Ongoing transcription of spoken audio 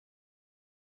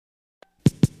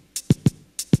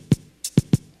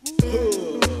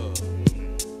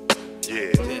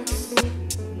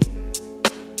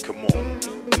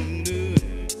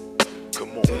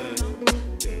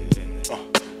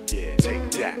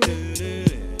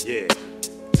Yeah,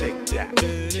 take that,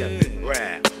 Kev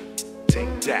Brown.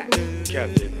 Take that,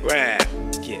 Kev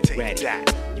Brown. Get Take ready.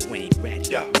 that. You ain't ready.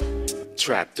 Yo.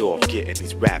 Trapped off, getting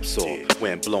these raps off.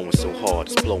 Wind blowing so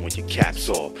hard, it's blowing your caps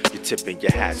off. You're tipping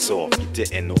your hats off. You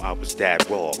didn't know I was that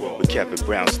raw. When Kev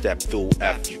Brown stepped through,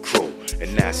 F you crew.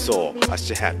 And that's all I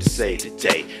should have to say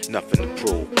today. Nothing to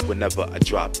prove whenever I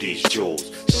drop these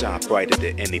jewels. Shine brighter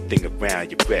than anything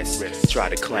around your wrist. Try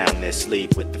to clown this,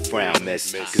 leave with the frown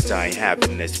miss. Cause I ain't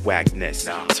having this whackness.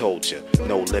 Told ya,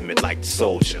 no limit like the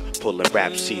soldier. Pulling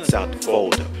rap sheets out the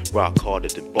folder. Rock harder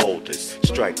than boulders.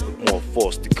 Strike with more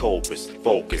force than cobras.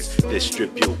 Focus,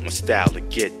 distribute my style and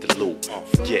get the loot.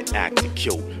 Forget acting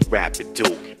cute, rap it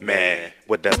do. Man,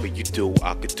 whatever you do,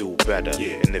 I could do better.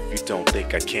 And if you don't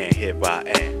think I can, here I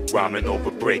am. Rhyming over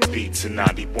break beats in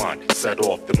 91. Set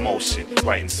off the motion,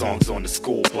 writing songs on the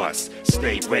school bus.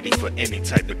 Stay ready for any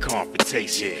type of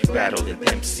confrontation. Battling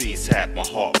MCs had my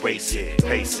heart racing.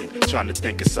 Pacing, trying to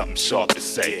think of something sharp to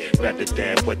say. Better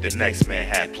than what the next man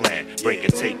had planned.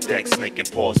 Breaking tape decks, making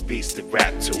pause beats to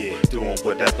rap to. Doing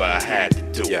whatever I had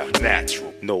to do.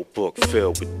 Natural. Notebook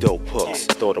filled with dope hooks.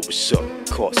 Thought I was shook.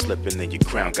 Caught slipping and your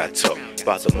crown got took.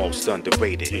 By the most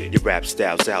underrated. Your rap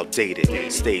style's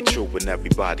outdated. Stay true when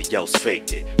everybody else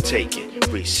faked it. Take it,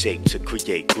 reshape to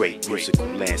create great musical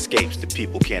landscapes that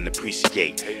people can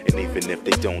appreciate. And even if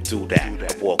they don't do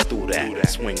that, I walk through that.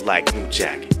 Swing like New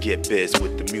Jack. Get biz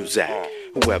with the music.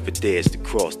 Whoever dares to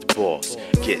cross the boss,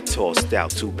 get tossed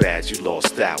out, too bad you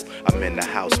lost out. I'm in the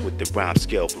house with the rhyme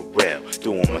skill for real,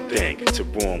 doing my thing to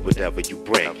ruin whatever you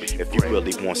bring. If you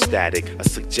really want static, I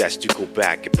suggest you go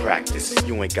back and practice.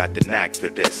 You ain't got the knack for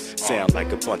this. Sound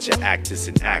like a bunch of actors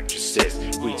and actresses.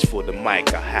 Reach for the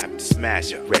mic, I have to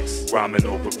smash your wrist. Rhyming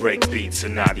over break beats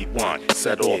in 91.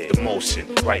 Set off the motion,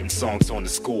 writing songs on the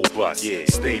school bus.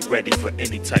 Stay ready for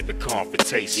any type of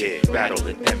confrontation.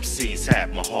 Battling MCs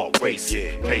had my heart racing.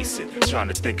 Pacing, trying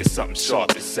to think of something sharp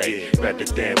to say. Better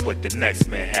than what the next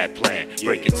man had planned.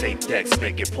 Breaking tape decks,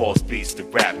 making pause beats to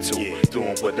rap to.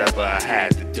 Doing whatever I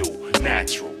had to do.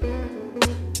 Natural.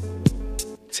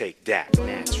 Take that.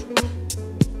 Natural.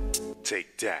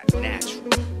 Take that. Natural.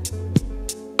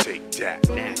 Take that.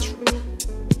 Natural.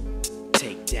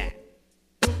 Take that.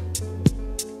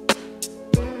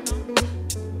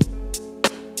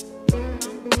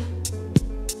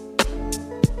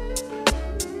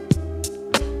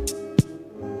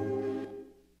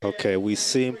 Okay, we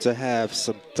seem to have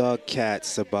some thug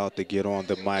cats about to get on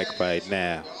the mic right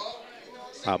now.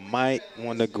 I might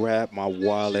want to grab my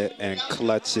wallet and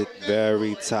clutch it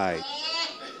very tight,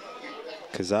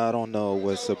 because I don't know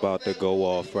what's about to go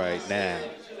off right now.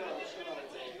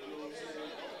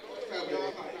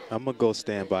 I'm going to go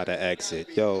stand by the exit.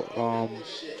 Yo,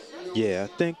 yeah,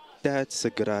 I think that's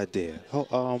a good idea.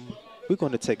 We're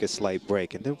going to take a slight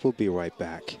break, and then we'll be right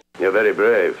back. You're very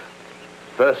brave.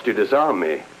 First you disarm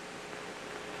me,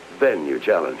 then you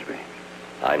challenge me.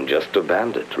 I'm just a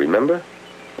bandit, remember?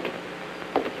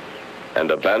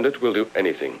 And a bandit will do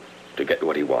anything to get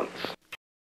what he wants.